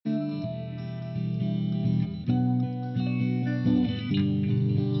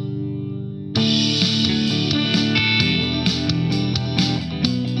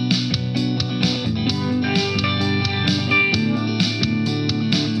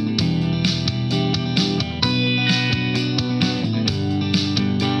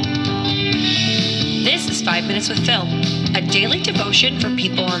5 Minutes with Phil, a daily devotion for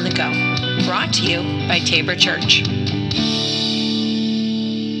people on the go. Brought to you by Tabor Church.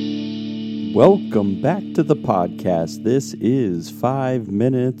 Welcome back to the podcast. This is 5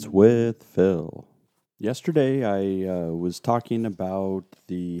 Minutes with Phil. Yesterday I was talking about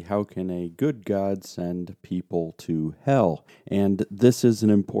how can a good God send people to hell? And this is an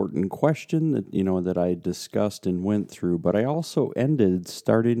important question that I discussed and went through, but I also ended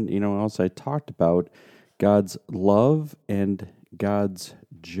starting, as I talked about God's love and God's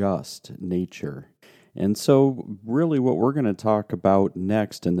just nature. And so really what we're going to talk about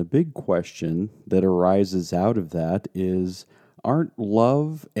next, and the big question that arises out of that is, aren't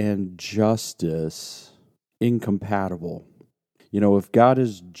love and justice incompatible? If God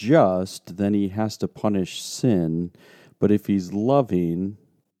is just, then he has to punish sin, but if he's loving,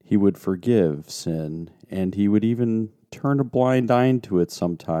 he would forgive sin, and he would even turn a blind eye to it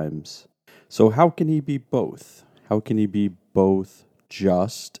sometimes. So how can he be both? How can he be both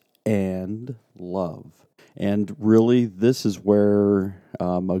just and love? And really, this is where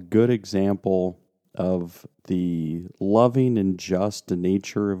a good example of the loving and just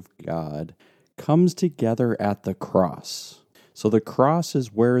nature of God comes together at the cross. So the cross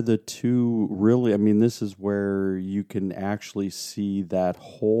is where the two really, this is where you can actually see that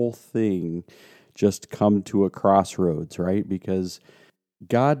whole thing just come to a crossroads, right? Because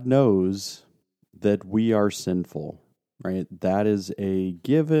God knows that we are sinful, right? That is a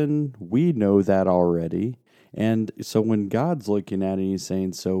given. We know that already. And so when God's looking at it, he's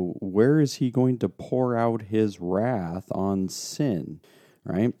saying, so where is he going to pour out his wrath on sin?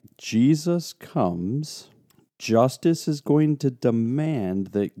 Right? Jesus comes. Justice is going to demand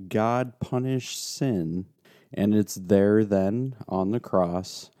that God punish sin. And it's there then on the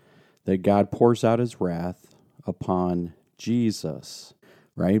cross that God pours out his wrath upon Jesus.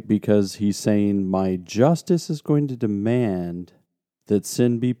 Right? Because he's saying, my justice is going to demand that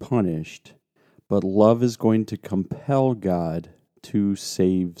sin be punished, but love is going to compel God to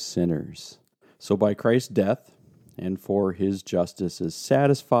save sinners. So by Christ's death, and for his justice is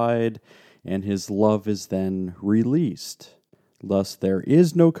satisfied, and his love is then released. Thus, there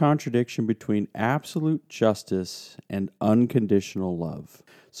is no contradiction between absolute justice and unconditional love.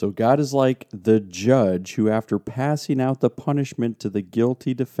 So God is like the judge who, after passing out the punishment to the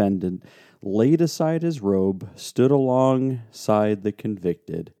guilty defendant, laid aside his robe, stood alongside the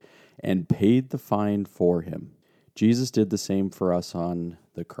convicted, and paid the fine for him. Jesus did the same for us on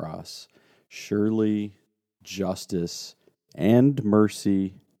the cross. Surely, justice and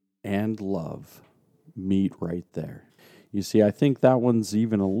mercy and love meet right there. You see, I think that one's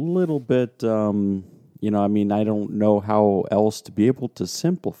even a little bit, I don't know how else to be able to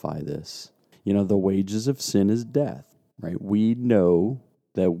simplify this. The wages of sin is death, right? We know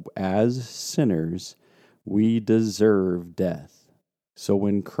that as sinners, we deserve death. So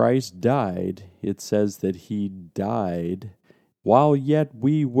when Christ died, it says that he died while yet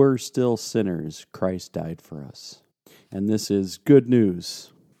we were still sinners. Christ died for us. And this is good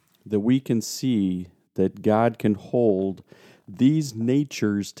news, that we can see that God can hold these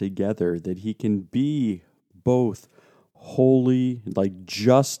natures together, that he can be both holy, like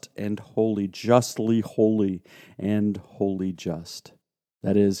just and holy, justly holy and wholly just.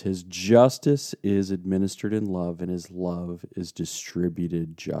 That is, his justice is administered in love, and his love is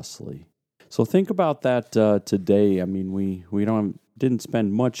distributed justly. So think about that today. We didn't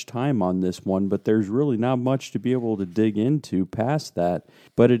spend much time on this one, but there's really not much to be able to dig into past that.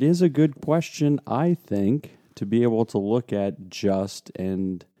 But it is a good question, I think, to be able to look at just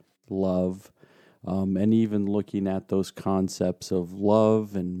and love, and even looking at those concepts of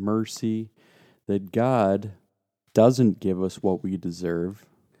love and mercy, that God doesn't give us what we deserve,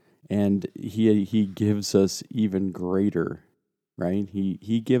 and he gives us even greater. Right?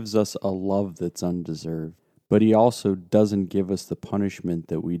 He gives us a love that's undeserved, but he also doesn't give us the punishment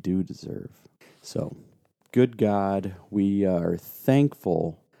that we do deserve. So, good God, we are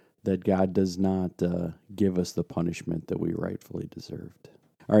thankful that God does not give us the punishment that we rightfully deserved.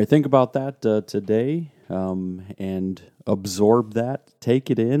 All right, think about that today, and absorb that,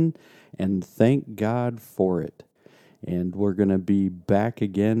 take it in, and thank God for it. And we're going to be back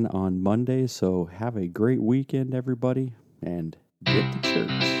again on Monday, so have a great weekend, everybody. And get to church.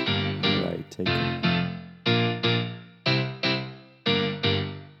 All right, take care.